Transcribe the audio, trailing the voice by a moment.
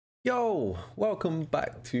Yo, welcome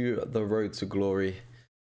back to the Road to Glory.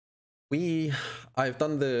 I've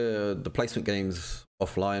done the placement games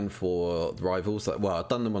offline for the rivals. Well, I've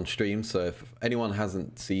done them on stream. So if anyone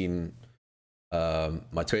hasn't seen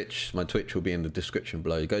my Twitch will be in the description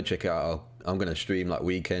below. Go check it out. I'm gonna stream like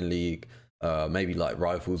weekend league, maybe like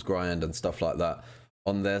rivals grind and stuff like that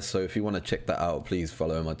on there. So if you want to check that out, please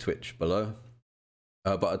follow my Twitch below.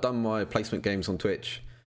 But I've done my placement games on Twitch.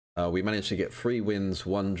 We managed to get 3 wins,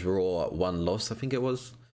 1 draw, 1 loss, I think it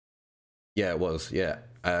was. Yeah, it was, yeah.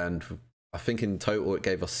 And I think in total it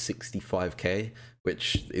gave us 65k,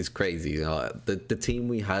 which is crazy. The team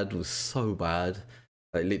we had was so bad.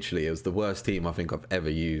 Like literally, it was the worst team I think I've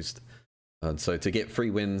ever used. And so to get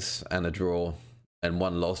 3 wins and a draw and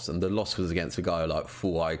 1 loss, and the loss was against a guy like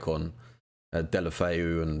full icon,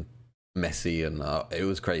 Delafeu and Messi, and it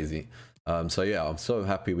was crazy. So yeah, I'm so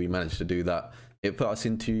happy we managed to do that. It put us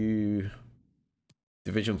into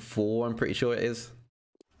Division 4, I'm pretty sure it is.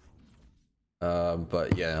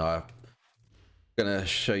 But yeah, I'm gonna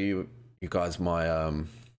show you guys my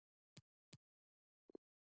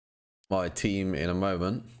my team in a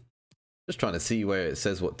moment. Just trying to see where it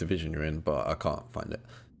says what division you're in, but I can't find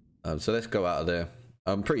it. So let's go out of there.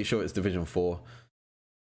 I'm pretty sure it's Division 4.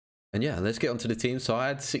 And yeah, let's get onto the team. So I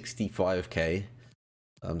had 65k.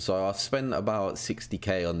 So I spent about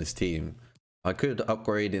 60k on this team. I could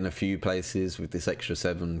upgrade in a few places with this extra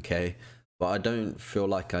 7k, but I don't feel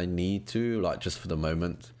like I need to, like just for the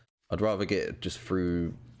moment. I'd rather get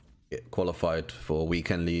qualified for a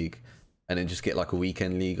weekend league and then just get like a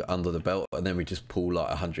weekend league under the belt, and then we just pull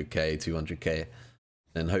like 100k, 200k,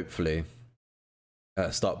 and hopefully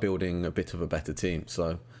start building a bit of a better team. So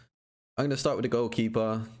I'm going to start with the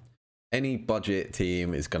goalkeeper. Any budget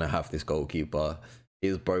team is going to have this goalkeeper. He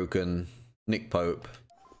is broken. Nick Pope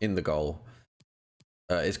in the goal.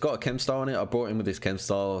 It's got a chem style on it. I brought him with this chem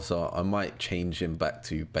style, so I might change him back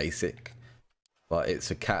to basic. But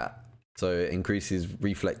it's a cat, so it increases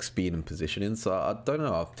reflex speed and positioning. So I don't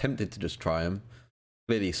know. I'm tempted to just try him.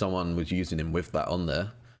 Clearly, someone was using him with that on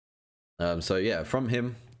there. So yeah, from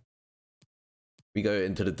him, we go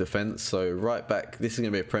into the defense. So right back, this is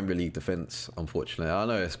going to be a Premier League defense, unfortunately. I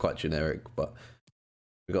know it's quite generic, but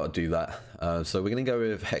we got to do that. So we're going to go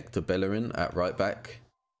with Hector Bellerin at right back.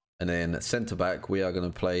 And then at centre back, we are going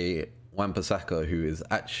to play Wan-Bissaka, who is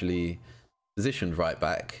actually positioned right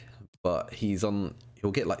back, but he'll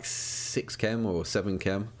get like 6 chem or 7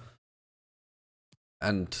 chem.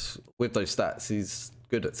 And with those stats, he's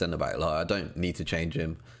good at centre back. Like, I don't need to change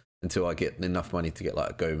him until I get enough money to get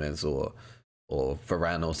like Gomez or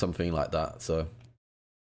Varane or something like that. So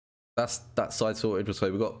that's that side sorted.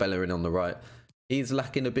 So we've got Bellerin on the right. He's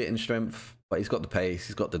lacking a bit in strength, but he's got the pace,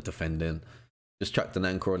 he's got the defending. Just chucked an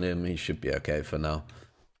anchor on him. He should be okay for now.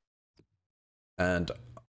 And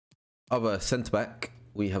other centre back,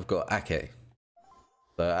 we have got Ake.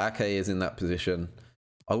 So Ake is in that position.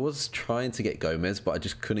 I was trying to get Gomez, but I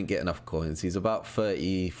just couldn't get enough coins. He's about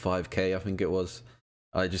 35k, I think it was.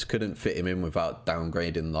 I just couldn't fit him in without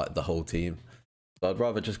downgrading like the whole team. So I'd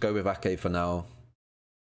rather just go with Ake for now.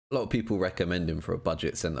 A lot of people recommend him for a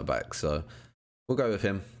budget centre back, so we'll go with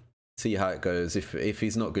him. See how it goes. If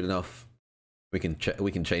he's not good enough, we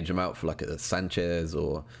can change him out for like a Sanchez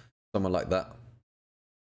or someone like that.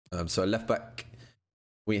 So left back,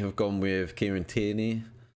 we have gone with Kieran Tierney.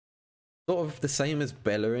 Sort of the same as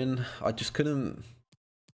Bellerin. I just couldn't,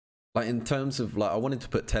 like, in terms of like, I wanted to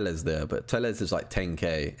put Tellez there, but Tellez is like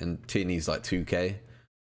 10k and Tierney's like 2k.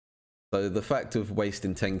 So the fact of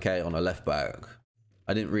wasting 10k on a left back,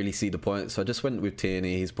 I didn't really see the point. So I just went with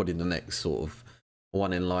Tierney. He's probably the next sort of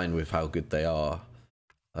one in line with how good they are.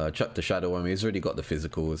 Chuck the shadow on me. He's already got the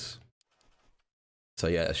physicals. So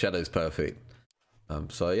yeah, shadow's perfect.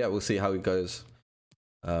 So yeah, we'll see how it goes.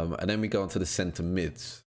 And then we go on to the centre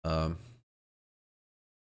mids. Trying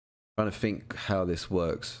to think how this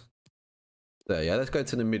works. So yeah, let's go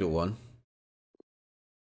to the middle one.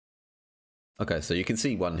 Okay, so you can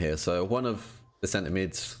see one here. So one of the centre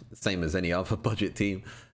mids, same as any other budget team,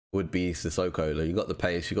 would be Sissoko. You got the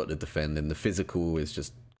pace, you got the defending, the physical is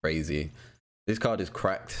just crazy. This card is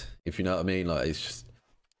cracked, if you know what I mean. Like, it's just,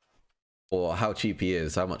 or how cheap he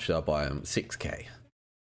is. How much did I buy him? 6k.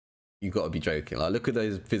 You got to be joking. Like, look at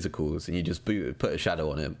those physicals, and you just put a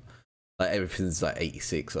shadow on him. Like, everything's like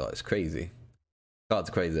 86. Oh, it's crazy.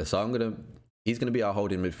 Card's crazy. So he's gonna be our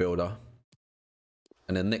holding midfielder,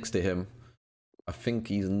 and then next to him, I think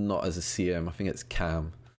he's not as a CM. I think it's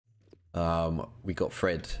Cam. We got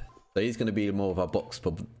Fred. So he's gonna be more of our box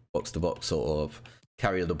to box sort of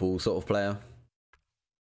carry the ball sort of player.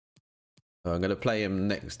 I'm going to play him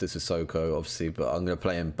next to Sissoko, obviously, but I'm going to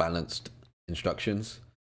play him balanced instructions.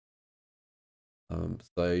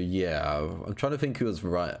 So yeah, I'm trying to think who was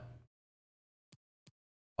right.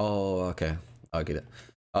 Oh, okay, I get it.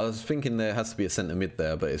 I was thinking there has to be a centre mid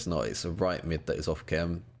there, but it's not. It's a right mid that is off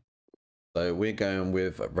cam. So we're going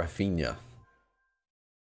with Rafinha.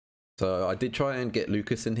 So I did try and get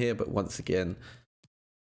Lucas in here, but once again,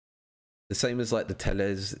 the same as like the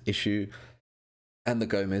Teles issue and the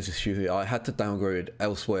Gomez issue, I had to downgrade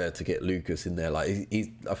elsewhere to get Lucas in there. Like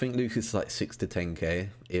I think Lucas is like 6 to 10k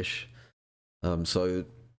ish. So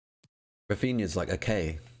Rafinha is like a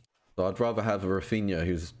K. So I'd rather have a Rafinha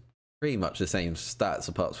who's pretty much the same stats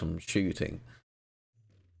apart from shooting.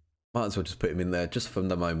 Might as well just put him in there just from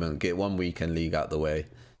the moment, get one weekend league out the way,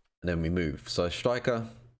 and then we move. So striker,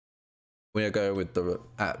 we're going with the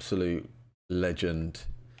absolute legend,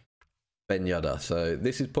 Ben Yedder. So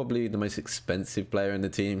this is probably the most expensive player in the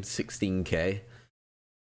team, 16k.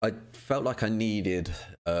 I felt like I needed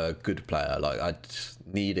a good player. Like I just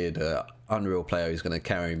needed an unreal player who's going to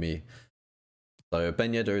carry me. So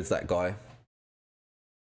Ben Yedder is that guy.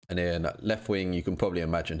 And then left wing, you can probably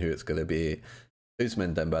imagine who it's going to be.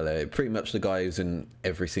 Ousmane Dembele, pretty much the guy who's in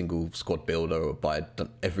every single squad builder by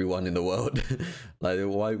everyone in the world. Like,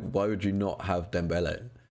 why would you not have Dembele?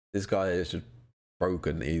 This guy is just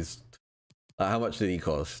broken. He's like, how much did he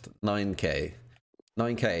cost? 9k,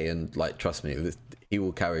 and like, trust me, he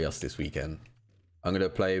will carry us this weekend. I'm gonna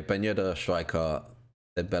play Ben Yedder striker,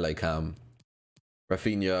 Dembele cam,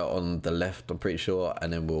 Rafinha on the left, I'm pretty sure,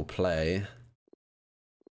 and then we'll play.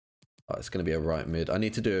 Oh, it's going to be a right mid. I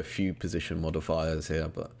need to do a few position modifiers here,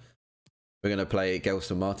 but we're going to play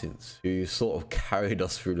Gelson Martins, who sort of carried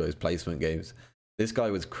us through those placement games. This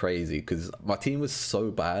guy was crazy because my team was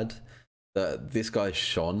so bad that this guy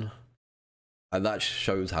shone. And that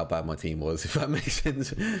shows how bad my team was, if that makes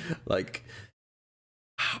sense. Like,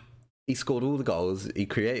 he scored all the goals. He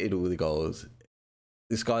created all the goals.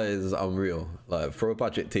 This guy is unreal, like, for a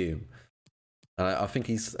budget team. And I think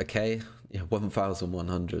he's a K. Yeah,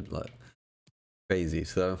 1,100, like, crazy.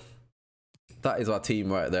 So that is our team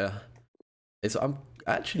right there. I'm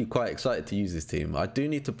actually quite excited to use this team. I do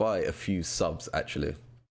need to buy a few subs actually,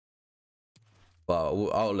 but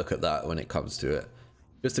I'll look at that when it comes to it.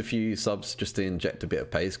 Just a few subs just to inject a bit of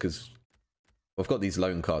pace, because I've got these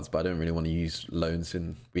loan cards, but I don't really want to use loans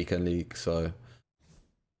in weekend league. So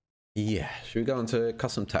yeah, should we go into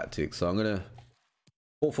custom tactics? So I'm gonna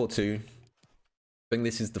 4-4-2. I think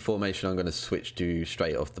this is the formation I'm going to switch to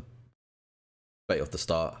straight off the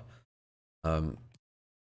start. So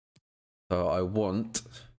I want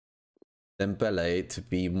Dembele to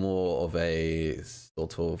be more of a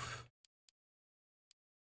sort of,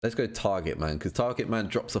 let's go target man, because target man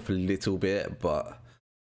drops off a little bit, but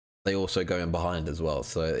they also go in behind as well.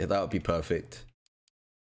 So that would be perfect.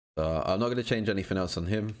 I'm not going to change anything else on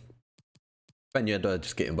him. Ben Yedder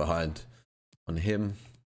just getting behind on him.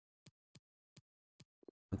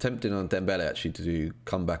 I'm tempted on Dembele actually to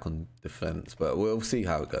come back on defense, but we'll see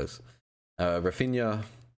how it goes. Rafinha,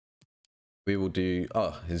 we will do.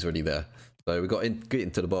 Oh, he's already there. So we got get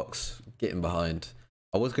into the box, get in behind.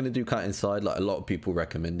 I was going to do cut inside, like a lot of people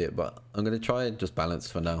recommend it, but I'm going to try and just balance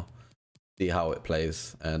for now, see how it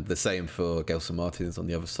plays. And the same for Gelson Martins on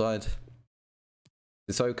the other side.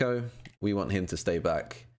 Sissoko, we want him to stay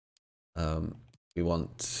back. We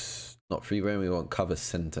want not free reign, we want cover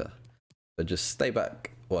center. So just stay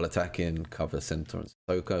back while attacking, cover center and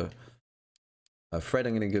Sissoko. Fred,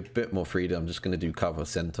 I'm going to give a bit more freedom. I'm just going to do cover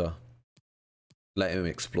center. Let him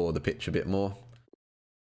explore the pitch a bit more.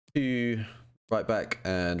 2 right back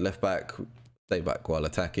and left back, stay back while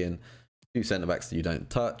attacking. 2 centre backs that you don't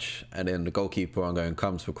touch. And then the goalkeeper, I'm going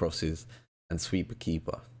comes for crosses and sweep a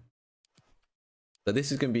keeper. So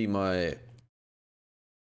this is going to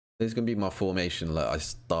be my formation that I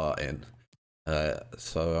start in.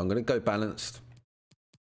 So I'm going to go balanced.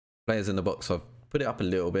 Players in the box, I've put it up a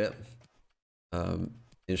little bit.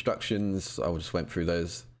 Instructions, I just went through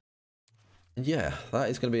those. And yeah, that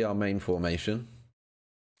is going to be our main formation.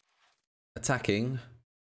 Attacking,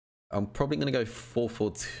 I'm probably going to go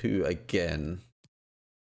 4-4-2 again.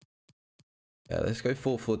 Yeah, let's go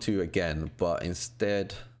 4-4-2 again, but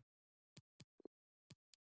instead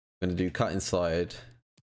I'm going to do cut inside,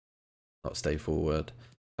 not stay forward.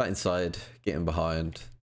 Cut inside, get in behind,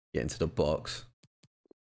 get into the box.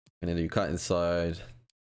 I'm going to do cut inside,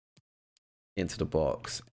 into the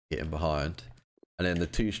box, get in behind. And then the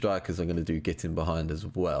 2 strikers I'm going to do get in behind as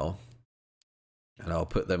well. And I'll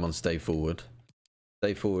put them on stay forward.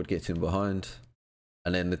 Stay forward, get in behind.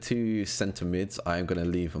 And then the 2 centre mids, I'm going to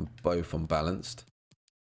leave them both unbalanced.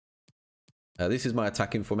 This is my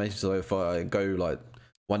attacking formation. So if I go like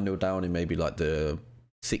 1-0 down in maybe like the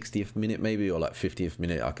 60th minute maybe, or like 50th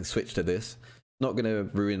minute, I can switch to this. Not going to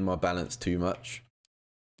ruin my balance too much.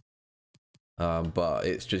 But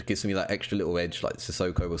it just gives me that extra little edge. Like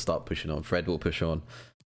Sissoko will start pushing on, Fred will push on,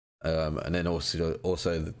 and then also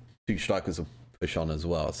the two strikers will push on as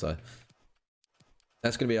well. So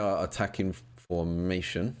that's going to be our attacking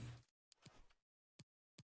formation.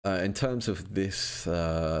 In terms of this,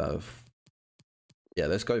 yeah,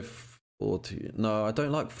 let's go 4-2. No, I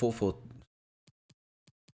don't like 4-4.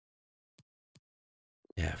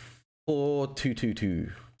 Yeah,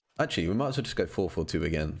 4-2-2-2. Actually, we might as well just go 4-4-2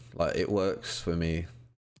 again. Like, it works for me.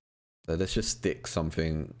 So let's just stick with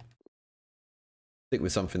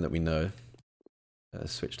something that we know.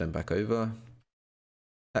 Switch them back over.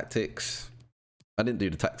 Tactics. I didn't do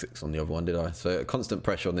the tactics on the other one, did I? So constant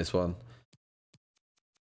pressure on this one.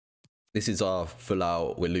 This is our full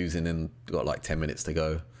out. We're losing and got like 10 minutes to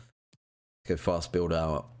go. Go fast build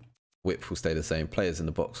out. Width will stay the same. Players in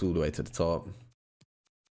the box all the way to the top.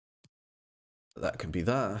 That can be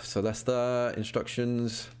that. So that's the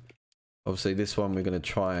instructions. Obviously this one we're going to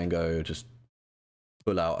try and go just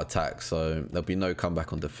full out attack. So there'll be no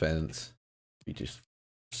comeback on defense. We just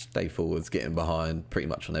stay forwards, getting behind pretty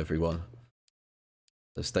much on everyone.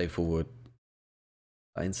 So stay forward.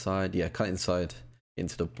 Cut inside. Yeah, cut inside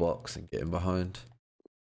into the box and getting behind.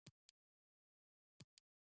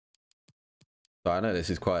 So I know this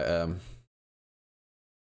is quite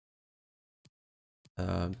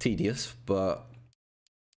tedious, but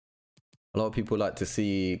a lot of people like to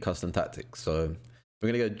see custom tactics. So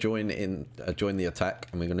we're gonna go join the attack,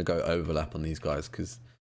 and we're gonna go overlap on these guys because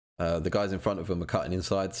the guys in front of them are cutting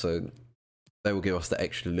inside, so they will give us the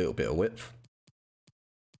extra little bit of width.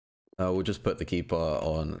 We'll just put the keeper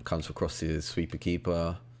on, comes for crosses, sweeper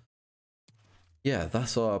keeper. Yeah,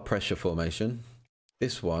 that's our pressure formation.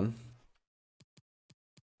 This one, I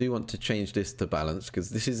do want to change this to balance because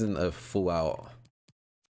this isn't a full out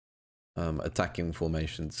attacking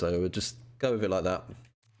formation, so we'll just go with it like that.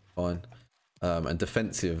 Fine. And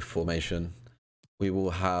defensive formation, we will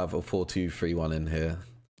have a 4-2-3-1 in here.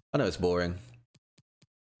 I know it's boring,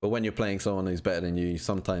 but when you're playing someone who's better than you,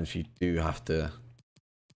 sometimes you do have to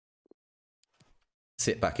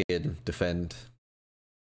sit back in, defend.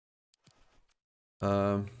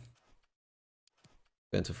 Go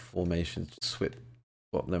into formation,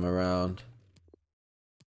 swap them around.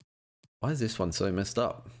 Why is this one so messed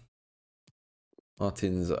up?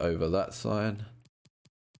 Martin's over that side.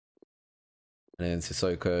 And then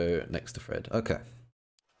Sissoko next to Fred. Okay.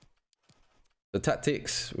 The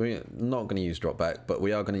tactics, we're not going to use drop back, but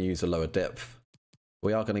we are going to use a lower depth.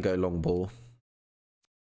 We are going to go long ball.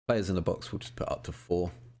 Players in the box, we'll just put up to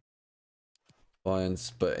 4. Fine,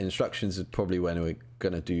 but instructions is probably when we're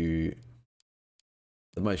going to do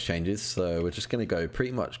the most changes. So we're just going to go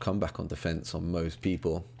pretty much come back on defense on most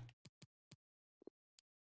people.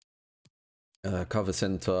 Cover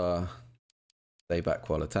center, stay back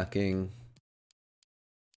while attacking.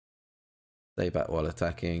 Stay back while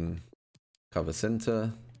attacking. Cover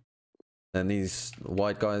center. And these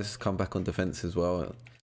wide guys come back on defense as well.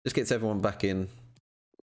 Just gets everyone back in.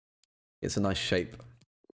 It's a nice shape.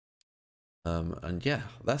 And yeah,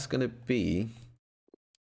 that's going to be...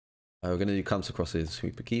 we're going to do comes across his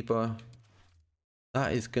sweeper keeper.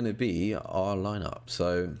 That is going to be our lineup.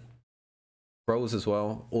 So roles as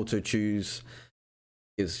well. Auto choose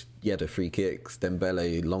is Yedda free kicks,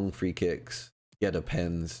 Dembele long free kicks, Yedda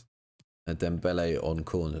pens, and Dembele on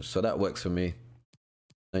corners. So that works for me.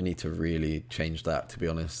 No need to really change that, to be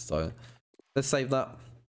honest. So let's save that.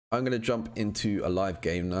 I'm going to jump into a live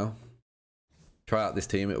game now. Try out this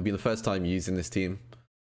team. It will be the first time using this team.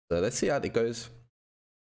 So let's see how it goes.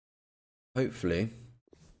 Hopefully,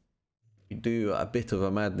 we do a bit of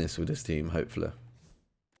a madness with this team, hopefully.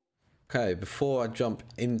 Okay, before I jump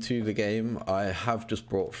into the game, I have just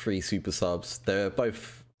brought 3 super subs. They're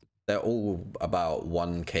all about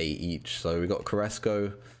 1k each. So we got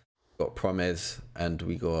Carrasco, got Promes, and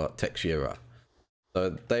we got Teixeira.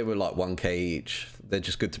 So they were like 1k each. They're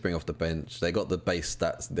just good to bring off the bench. They got the base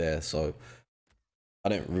stats there, so I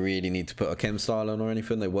don't really need to put a chem style on or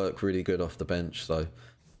anything. They work really good off the bench, so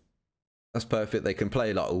that's perfect. They can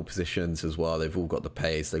play like all positions as well. They've all got the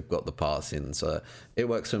pace, they've got the passing, so it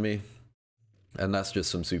works for me. And that's just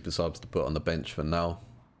some super subs to put on the bench for now.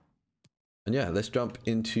 And yeah, let's jump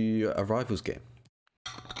into a rivals game.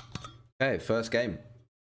 Okay, first game.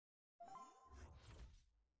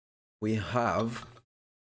 We have, to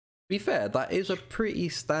be fair, that is a pretty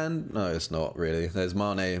no, it's not really. There's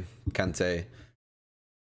Mane, Kante,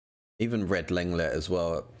 even Red Lenglet as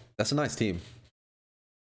well. That's a nice team.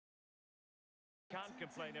 Can't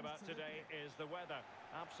complain about today is the weather.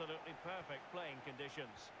 Absolutely perfect playing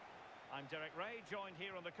conditions. I'm Derek Ray, joined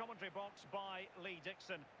here on the commentary box by Lee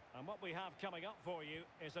Dixon. And what we have coming up for you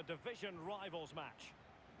is a division rivals match.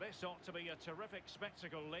 This ought to be a terrific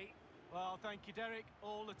spectacle, Lee. Well, thank you, Derek.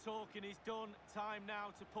 All the talking is done. Time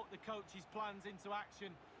now to put the coach's plans into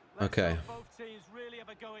action. Okay. Both teams really have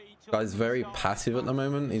a go at each other. Guy's very passive at the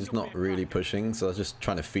moment. He's not really pushing, so I was just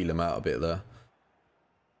trying to feel him out a bit there.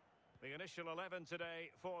 The initial 11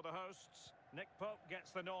 today for the hosts. Nick Pope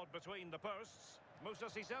gets the nod between the posts. Musa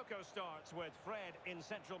Sissoko starts with Fred in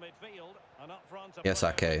central midfield. And up front, yes,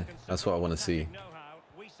 okay. That's what I want to see.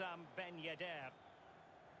 Wissam Ben Yedder.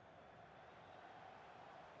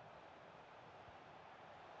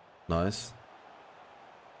 Nice.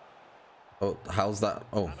 Oh, how's that?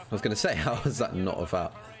 Oh, I was going to say, how is that not a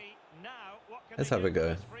foul? Let's have a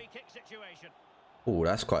go. Oh,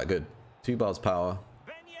 that's quite good. 2 bars power.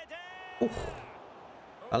 Oh,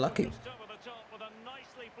 unlucky.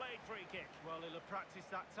 Well, he'll have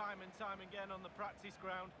practiced that time and time again on the practice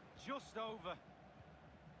ground. Just over.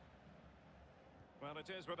 Well,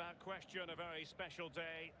 it is without question a very special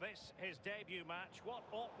day. This his debut match. What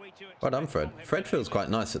ought we to expect? Well done, Fred. Fred feels quite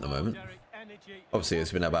nice at the moment. Obviously,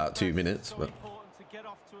 it's been about 2 minutes, but important to get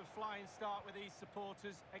off to a flying start with these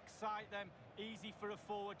supporters. Excite them. Easy for a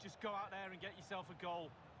forward. Just go out there and get yourself a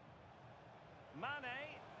goal.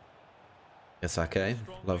 Mane. yes, okay.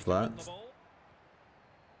 Love that.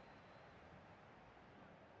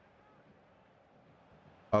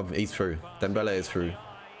 Oh, he's through. Dembele is through.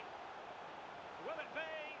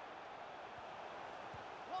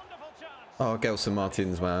 Oh, Gelson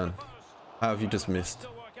Martins, man. How have you just missed?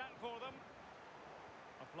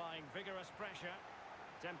 Applying vigorous pressure.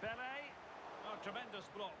 Dembele. Oh, tremendous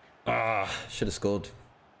block. Ah, should have scored.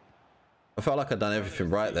 I felt like I'd done everything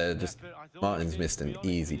right there. Just Martins missed an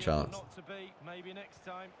easy chance. Maybe next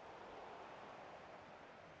time.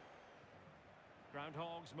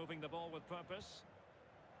 Groundhogs moving the ball with purpose.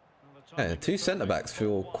 Yeah, 2 centre backs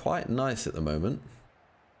feel quite nice at the moment.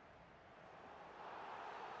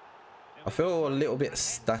 I feel a little bit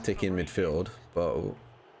static in midfield, but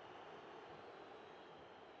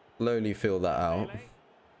slowly feel that out.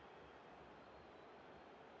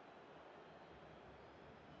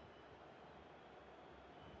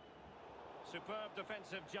 Superb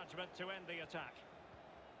defensive judgment to end the attack.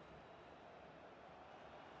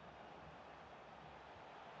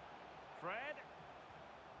 Fred.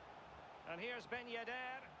 And here's Ben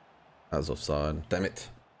Yedder. That was offside. Damn it.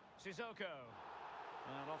 Sissoko.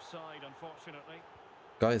 And offside, unfortunately.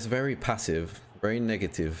 Guy's very passive, very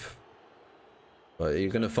negative. But you're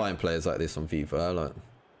going to find players like this on FIFA. Like,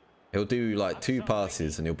 he'll do like 2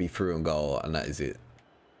 passes and he'll be through on goal, and that is it.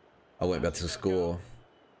 I won't be able to score.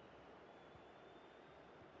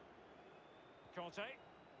 Conte.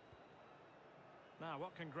 Now,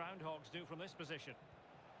 what can Groundhogs do from this position?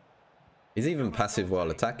 He's even passive while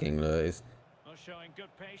attacking. He's showing good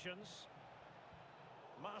patience.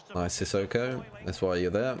 Nice, Sissoko. That's why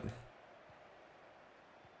you're there.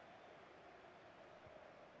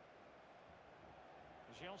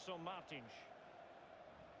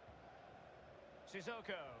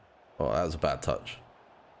 Sissoko. Oh, that was a bad touch.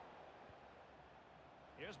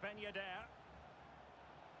 Here's Ben Yedder.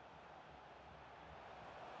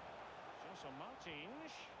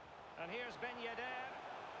 And here's Ben Yedder.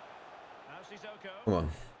 Now Sissoko. Come on.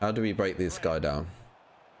 How do we break this guy down?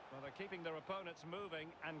 Well, they're keeping their opponents moving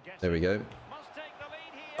and there we go. Must take the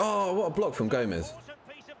lead here. Oh, what a block from Gomez.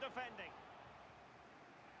 Piece of defending.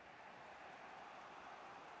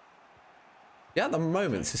 Yeah, at the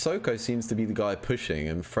moment, Sissoko seems to be the guy pushing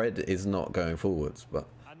and Fred is not going forwards. But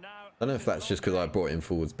I don't know if that's just because I brought him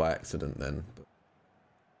forwards by accident then. But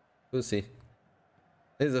we'll see.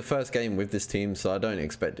 This is the first game with this team, so I don't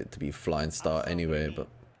expect it to be flying start anyway. But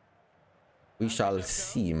we shall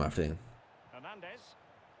see, my friend.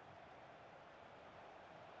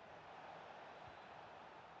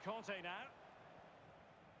 Conte now.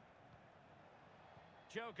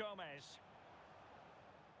 Joe Gomez.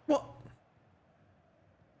 What?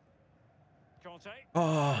 Conte.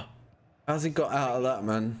 Oh, how's he got out of that,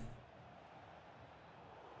 man?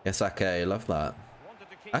 Yes, Ake, love that.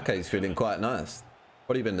 Ake's feeling quite nice.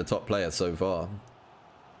 Probably been the top player so far.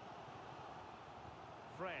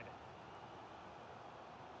 Fred.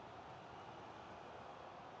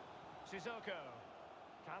 Sissoko.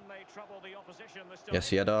 Can they trouble the opposition this time? Yes,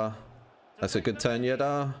 Yedder. That's a good turn,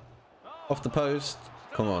 Yedder. Off the post.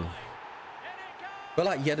 Come on. I feel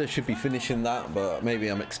like Yedder should be finishing that, but maybe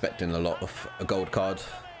I'm expecting a lot of a gold card.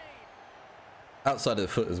 Outside of the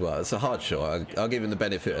foot as well. It's a hard shot. I'll give him the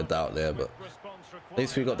benefit of doubt there, but at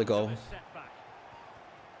least we got the goal.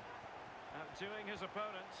 Outdoing his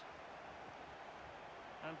opponent.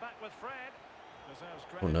 And back with Fred. Deserves Oh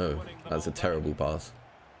credit for no, winning the that's a ball back. terrible pass.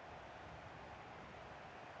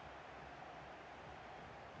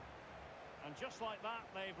 And just like that,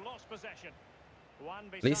 they've lost possession.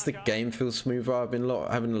 At least the game feels smoother. I've been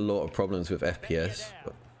having a lot of problems with FPS,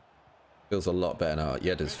 but feels a lot better now.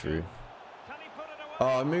 Yeda's through.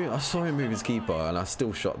 Oh, I saw him move his keeper and I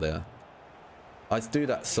still shot there. I do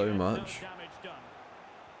that so much.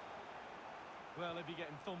 Well, he'll be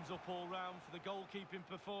getting thumbs up all round for the goalkeeping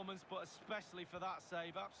performance, but especially for that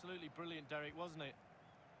save. Absolutely brilliant, Derek, wasn't it?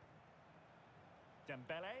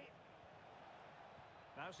 Dembele.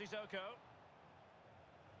 Now Sissoko.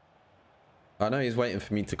 I know he's waiting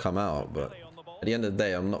for me to come out, but at the end of the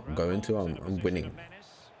day, I'm not going to. I'm winning. Well,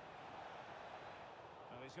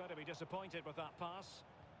 he's going to be disappointed with that pass.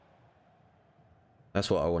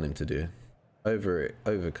 That's what I want him to do.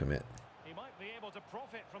 Overcommit. He might be able to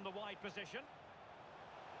profit from the wide position.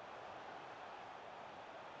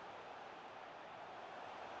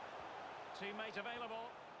 Teammate available.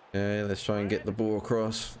 Yeah, let's try and get the ball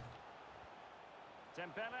across.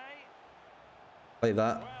 Dembele. Play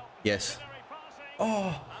that. Well, Yes. visionary passing.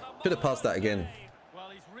 Oh, should have passed that again. Well,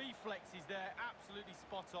 his reflexes there, absolutely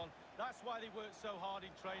spot on. That's why they work so hard in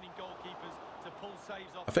training goalkeepers to pull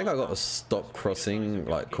saves off. I think I got to stop crossing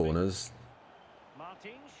like corners.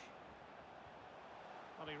 Martins.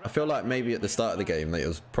 Well, he I feel like maybe at the start of the game it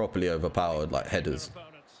was properly overpowered, like headers.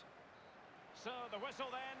 So the whistle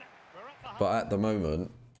then. We're up the But at the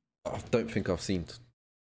moment, I don't think I've seen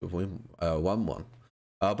won one.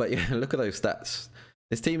 But yeah, look at those stats.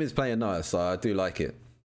 This team is playing nice, so I do like it.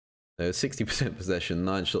 60% possession,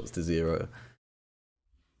 9 shots to 0.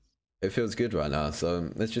 It feels good right now, so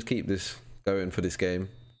let's just keep this going for this game.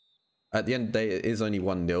 At the end of the day, it is only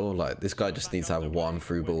 1-0. Like, this guy just needs to have one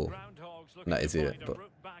through ball, and that is it. But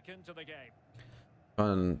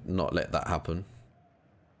try and not let that happen.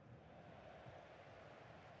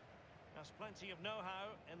 There's plenty of know-how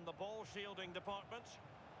in the ball shielding department.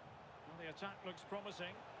 Well, the attack looks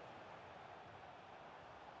promising.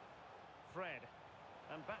 Fred.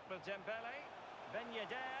 And back with Dembele. Ben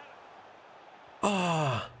Yedder.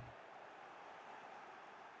 Ah!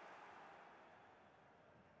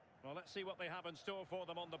 Well, let's see what they have in store for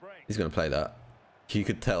them on the break. He's going to play that. You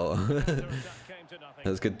could tell. That came to nothing.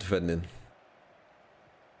 That's good defending.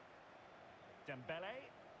 Dembele.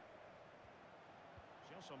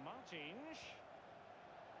 Gelson Martins.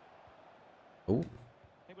 Oh,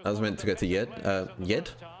 that was meant to go to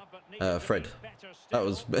Fred. That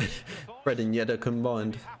was Fred and Yedder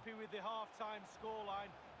combined. Happy with the half-time scoreline.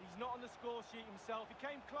 He's not on the score sheet himself. He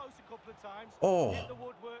came close a couple of times. Oh. Hit the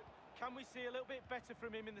woodwork. Can we see a little bit better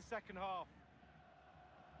from him in the second half?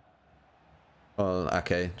 Oh,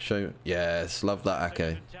 Ake, show. Yes, love that,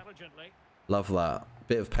 Ake. Love that.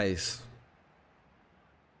 Bit of pace.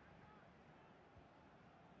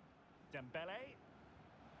 Dembele.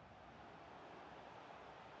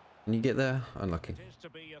 Can you get there? Unlucky. It is to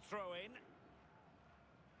be a throw-in.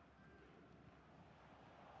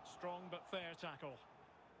 Strong but fair tackle.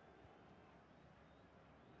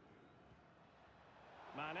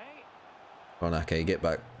 Mane. Come on, Ake, get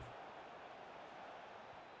back.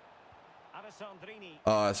 Alessandrini.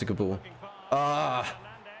 Oh, that's a good ball. Ah,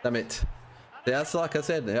 damn it. Yeah, that's like I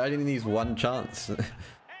said, I only needs one chance.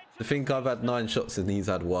 To think I've had 9 shots and he's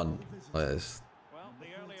had 1. Like, Well,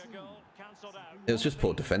 the earlier goal cancelled out. it was just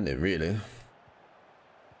poor defending, really.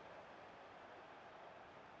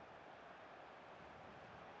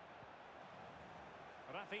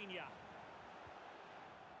 Rafinha.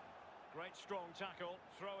 Great strong tackle.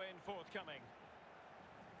 Throw in forthcoming.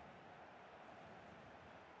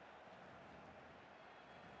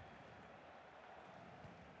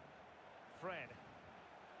 Fred.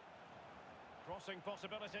 Crossing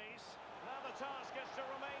possibilities. Now the task is to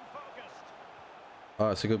remain focused. Oh,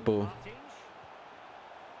 it's a good ball. Martins.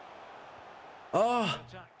 Oh,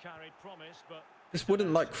 Attack carried promise, but this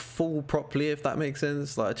wouldn't like fall properly, if that makes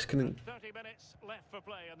sense. Like, I just couldn't. 30 minutes left for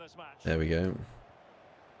play in this match. There we go.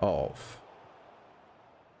 Off.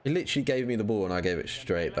 He literally gave me the ball and I gave it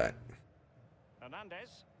straight back.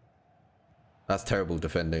 Hernandez. That's terrible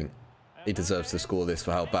defending. He deserves to score this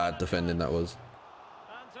for how bad defending that was.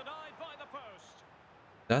 And denied by the post.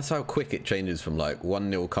 That's how quick it changes from like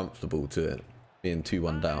 1-0 comfortable to being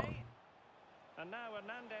 2-1 down. And now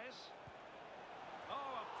Hernandez. Oh,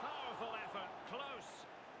 a powerful effort. Close.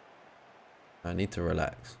 I need to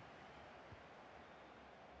relax.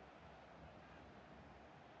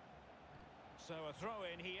 So a throw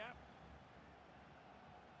in here.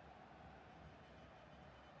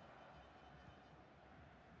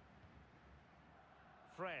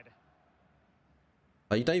 Fred.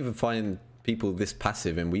 Like, you don't even find people this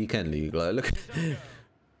passive in weekend league. Like, look,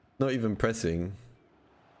 not even pressing.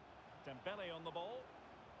 Dembele on the ball.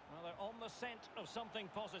 Well, they're on the scent of something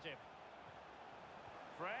positive.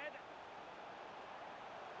 Fred.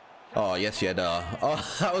 Oh, yes, yeah, no.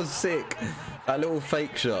 Oh, that was sick. That little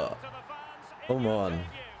fake shot. Come on.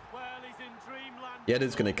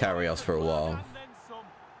 Yeda's going to carry us for a while.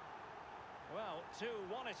 Well, 2-1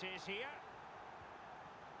 it is here.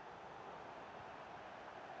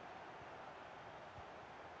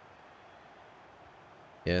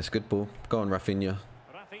 Yeah, it's a good ball. Go on, Rafinha.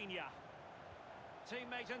 Rafinha.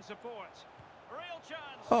 Teammate and support. Real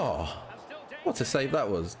chance. Oh, what a save that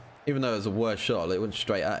was. Even though it was a worse shot, like, it went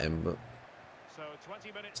straight at him, but So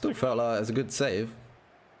 20 minutes still felt like it was a good save.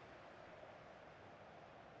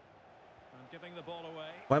 And giving the ball away.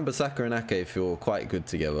 Wan-Bissaka and Ake feel quite good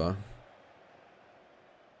together.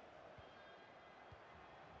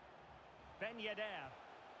 Ben Yedder.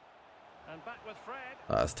 And back with Fred.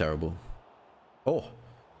 Oh, that's terrible. Oh,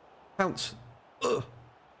 bounce. Ugh.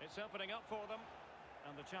 It's opening up for them.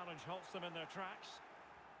 And the challenge halts them in their tracks.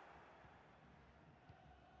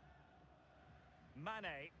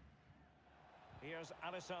 Mane. Here's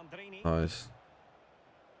Alessandrini. Nice.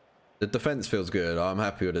 The defense feels good. I'm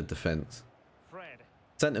happy with the defense. Fred.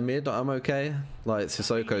 Centre mid, I'm okay. Like,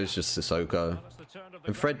 Sissoko's just Sissoko.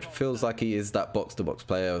 And Fred feels like he is that box-to-box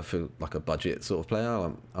player, for like a budget sort of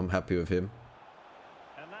player. I'm happy with him.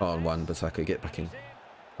 Oh, on Wan-Bissaka, get back in.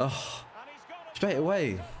 Oh, straight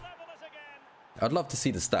away. I'd love to see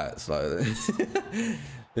the stats. Like,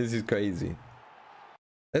 this is crazy.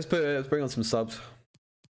 Let's bring on some subs.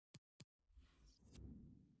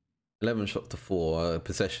 11 shots to 4.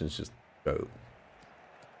 Possessions just go.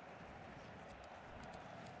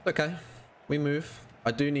 Okay, we move. I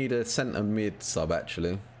do need a centre mid sub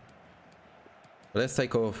actually. But let's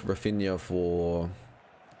take off Rafinha for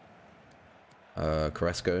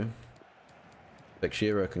Carrasco.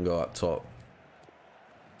 Bekshira can go up top.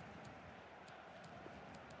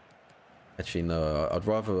 Actually, no. I'd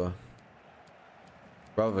rather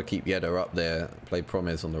keep Yedder up there. Play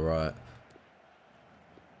Promise on the right.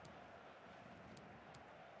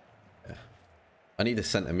 Yeah. I need a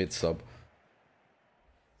centre mid sub.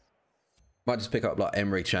 Might just pick up like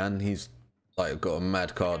Emre Can. He's like got a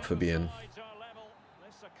mad card for being.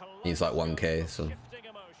 He's like 1k, so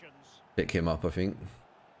pick him up, I think.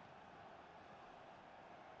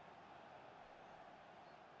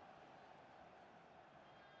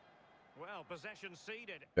 Well, possession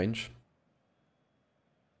ceded. Strange.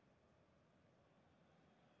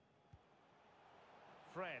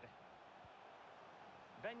 Fred.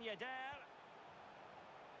 Ben Yedder.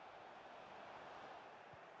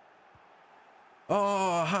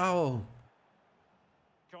 Oh, how?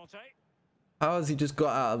 Conte. How has he just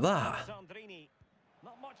got out of that? Alessandrini.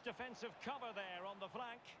 Not much defensive cover there on the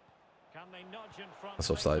flank. Can they nudge in front? That's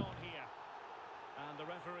offside. And the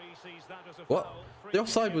referee sees that as a What? foul. The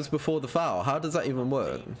offside was before the foul. How does that even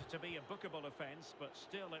work? To be a bookable offence, but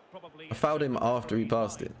still it probably I fouled him after he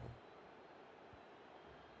passed it.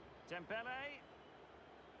 Dembele.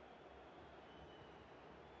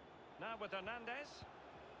 Now with Hernandez.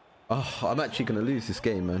 Oh, I'm actually going to lose this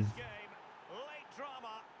game, man. Late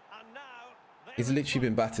drama, and now He's literally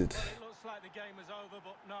been battered. It looks like the game was over,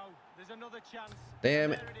 but no, there's another chance.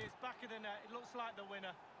 Damn There it. it is, back of the net. It looks like the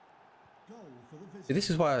winner. This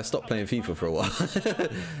is why I stopped playing FIFA for a while.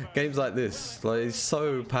 Games like this. Like, he's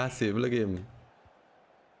so passive. Look at him.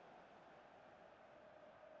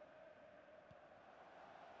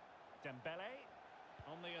 Dembele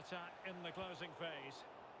on the attack in the closing phase.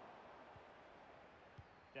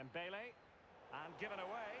 Dembele and given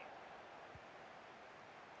away.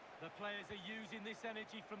 The players are using this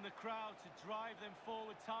energy from the crowd to drive them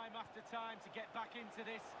forward time after time to get back into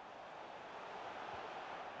this.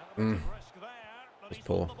 Risk there, but That's he's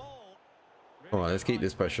poor. won the ball. All right, let's keep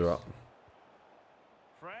this pressure up.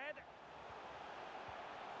 Fred.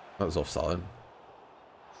 That was offside.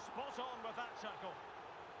 Spot on with that tackle.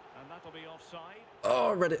 And that'll be offside.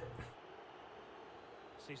 Oh, I read it.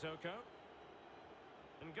 Sissoko.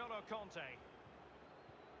 N'Golo Conte.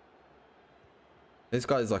 This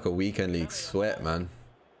guy's like a weekend league sweat, man.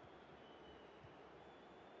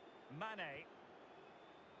 Mane.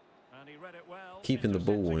 And he read it well. Keeping the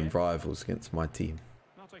ball in rivals against my team.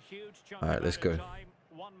 Not a huge chunk. All right, let's go. Time,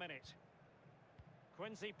 1 minute.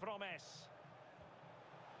 Quincy Promes.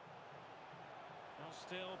 Now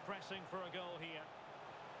still pressing for a goal here.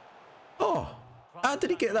 Oh, how did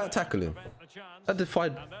he get that tackle in? That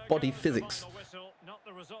defied body physics.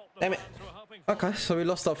 Damn it. Okay, so we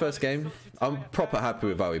lost our first game. I'm proper happy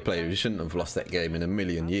with how we played. We shouldn't have lost that game in a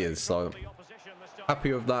million years, so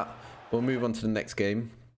happy with that. we'll move on to the next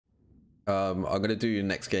game. I'm gonna do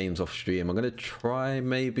next games off stream. I'm gonna try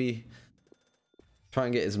and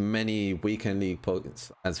get as many weekend league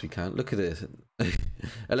points as we can. Look at this.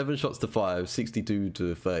 11 shots to 5, 62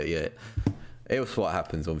 to 38. It was what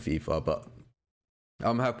happens on FIFA, but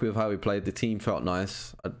I'm happy with how we played. The team felt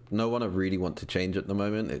nice. No one I really want to change at the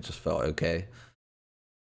moment. It just felt okay.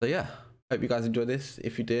 So yeah, hope you guys enjoyed this.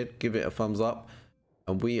 If you did, give it a thumbs up.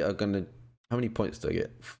 And we are gonna, how many points do I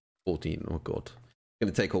get? 14. Oh god, it's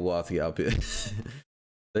gonna take a while to get up here. So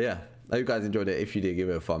yeah, hope you guys enjoyed it. If you did, give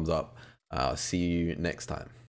it a thumbs up. I'll see you next time.